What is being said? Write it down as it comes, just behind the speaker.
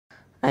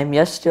I am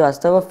Yash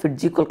Srivastav of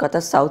FIITJEE Kolkata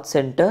South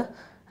Center.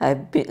 I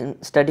have been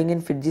studying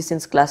in FIITJEE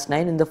since class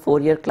 9 in the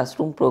 4-year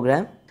classroom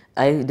program.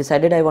 I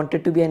decided I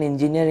wanted to be an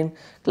engineer in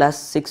class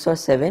 6 or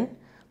 7.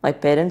 My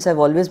parents have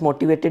always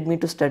motivated me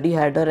to study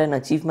harder and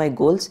achieve my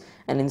goals,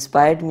 and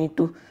inspired me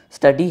to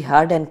study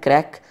hard and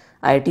crack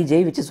IIT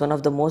JEE, which is one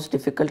of the most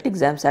difficult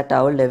exams at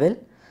our level.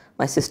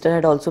 My sister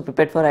had also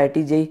prepared for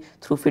IIT JEE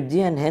through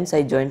FIITJEE, and hence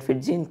I joined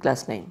FIITJEE in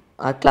class 9.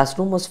 Our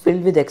classroom was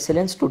filled with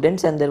excellent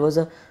students and there was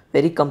a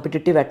very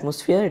competitive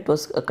atmosphere. It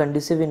was a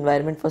conducive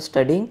environment for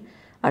studying.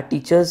 Our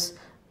teachers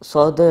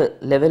saw the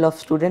level of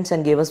students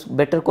and gave us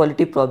better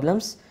quality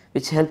problems,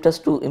 which helped us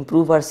to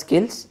improve our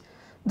skills.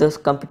 The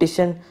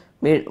competition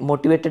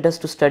motivated us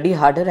to study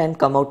harder and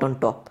come out on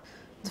top.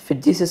 The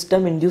FIITJEE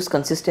system induced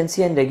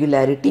consistency and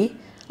regularity.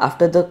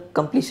 After the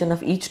completion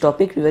of each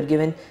topic, we were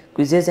given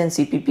quizzes and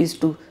CPPs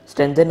to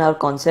strengthen our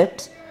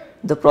concepts.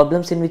 The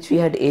problems in which we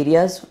had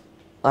areas,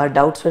 our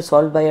doubts were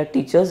solved by our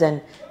teachers, and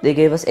they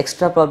gave us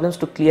extra problems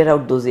to clear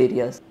out those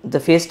areas. The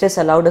phase tests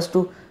allowed us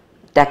to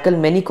tackle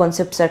many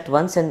concepts at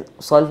once and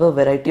solve a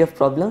variety of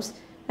problems,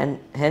 and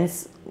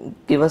hence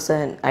give us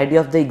an idea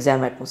of the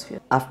exam atmosphere.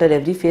 After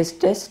every phase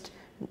test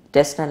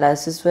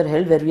analysis were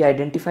held where we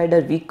identified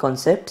our weak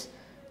concepts.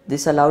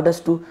 This allowed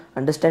us to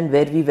understand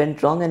where we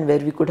went wrong and where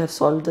we could have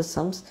solved the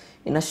sums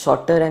in a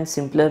shorter and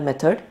simpler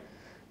method.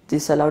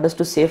 This allowed us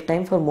to save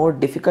time for more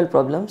difficult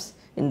problems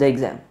in the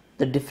exam.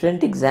 The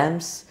different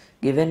exams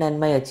given and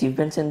my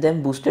achievements in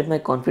them boosted my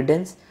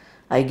confidence.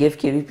 I gave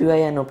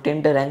KVPY and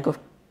obtained a rank of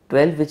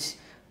 12, which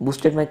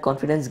boosted my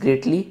confidence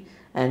greatly,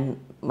 and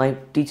my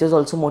teachers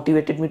also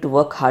motivated me to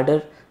work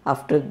harder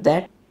after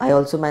that. I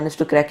also managed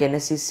to crack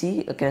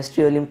NSCC, a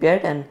chemistry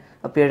Olympiad, and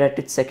appeared at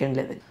its second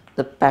level.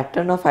 The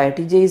pattern of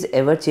IIT JEE is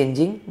ever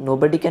changing.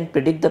 Nobody can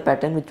predict the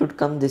pattern which would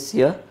come this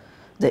year.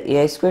 The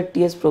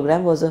AI2TS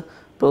program was a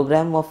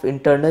program of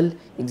internal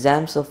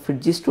exams of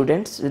FIITJEE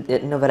students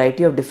in a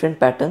variety of different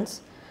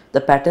patterns.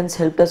 The patterns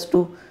helped us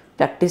to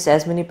practice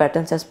as many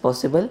patterns as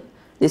possible.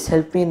 This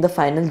helped me in the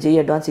final JEE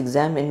Advanced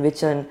exam, in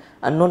which an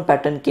unknown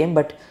pattern came,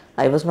 but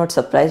I was not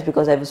surprised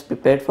because I was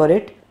prepared for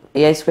it.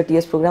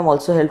 AI2TS program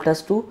also helped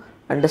us to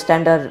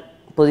understand our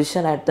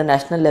position at the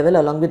national level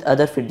along with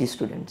other FIITJEE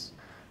students.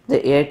 The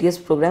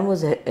AITS program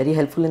was very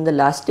helpful in the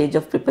last stage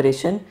of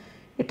preparation.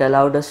 It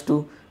allowed us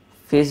to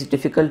face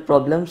difficult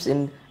problems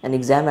in an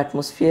exam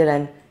atmosphere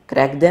and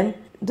crack them.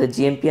 The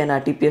GMP and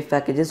RTPF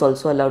packages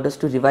also allowed us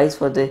to revise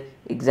for the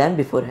exam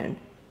beforehand.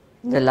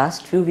 In the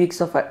last few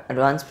weeks of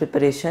advanced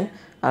preparation,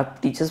 our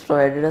teachers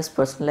provided us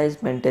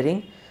personalized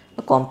mentoring.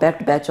 A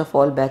compact batch of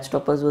all batch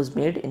toppers was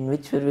made, in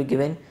which we were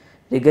given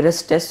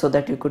rigorous tests so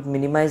that we could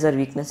minimize our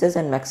weaknesses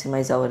and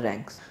maximize our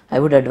ranks. I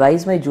would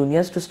advise my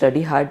juniors to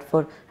study hard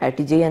for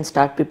IIT JEE and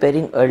start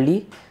preparing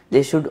early.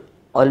 They should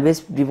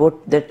always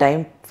devote their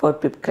time for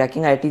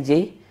cracking IIT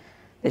JEE.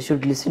 They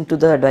should listen to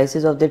the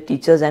advices of their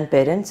teachers and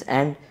parents,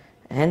 and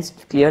hence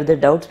clear their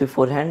doubts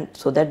beforehand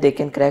so that they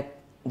can crack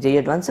JEE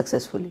Advanced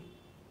successfully.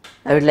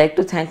 I would like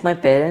to thank my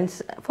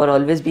parents for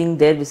always being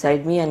there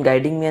beside me and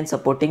guiding me and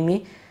supporting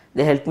me.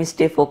 They helped me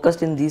stay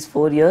focused in these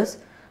 4 years.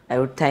 I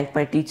would thank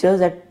my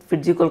teachers at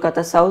FIITJEE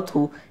Kolkata South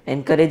who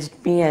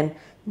encouraged me, and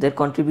their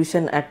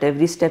contribution at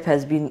every step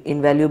has been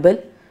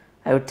invaluable.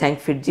 I would thank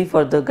FIITJEE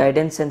for the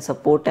guidance and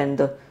support and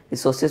the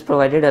resources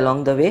provided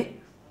along the way.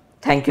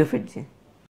 Thank you, FIITJEE.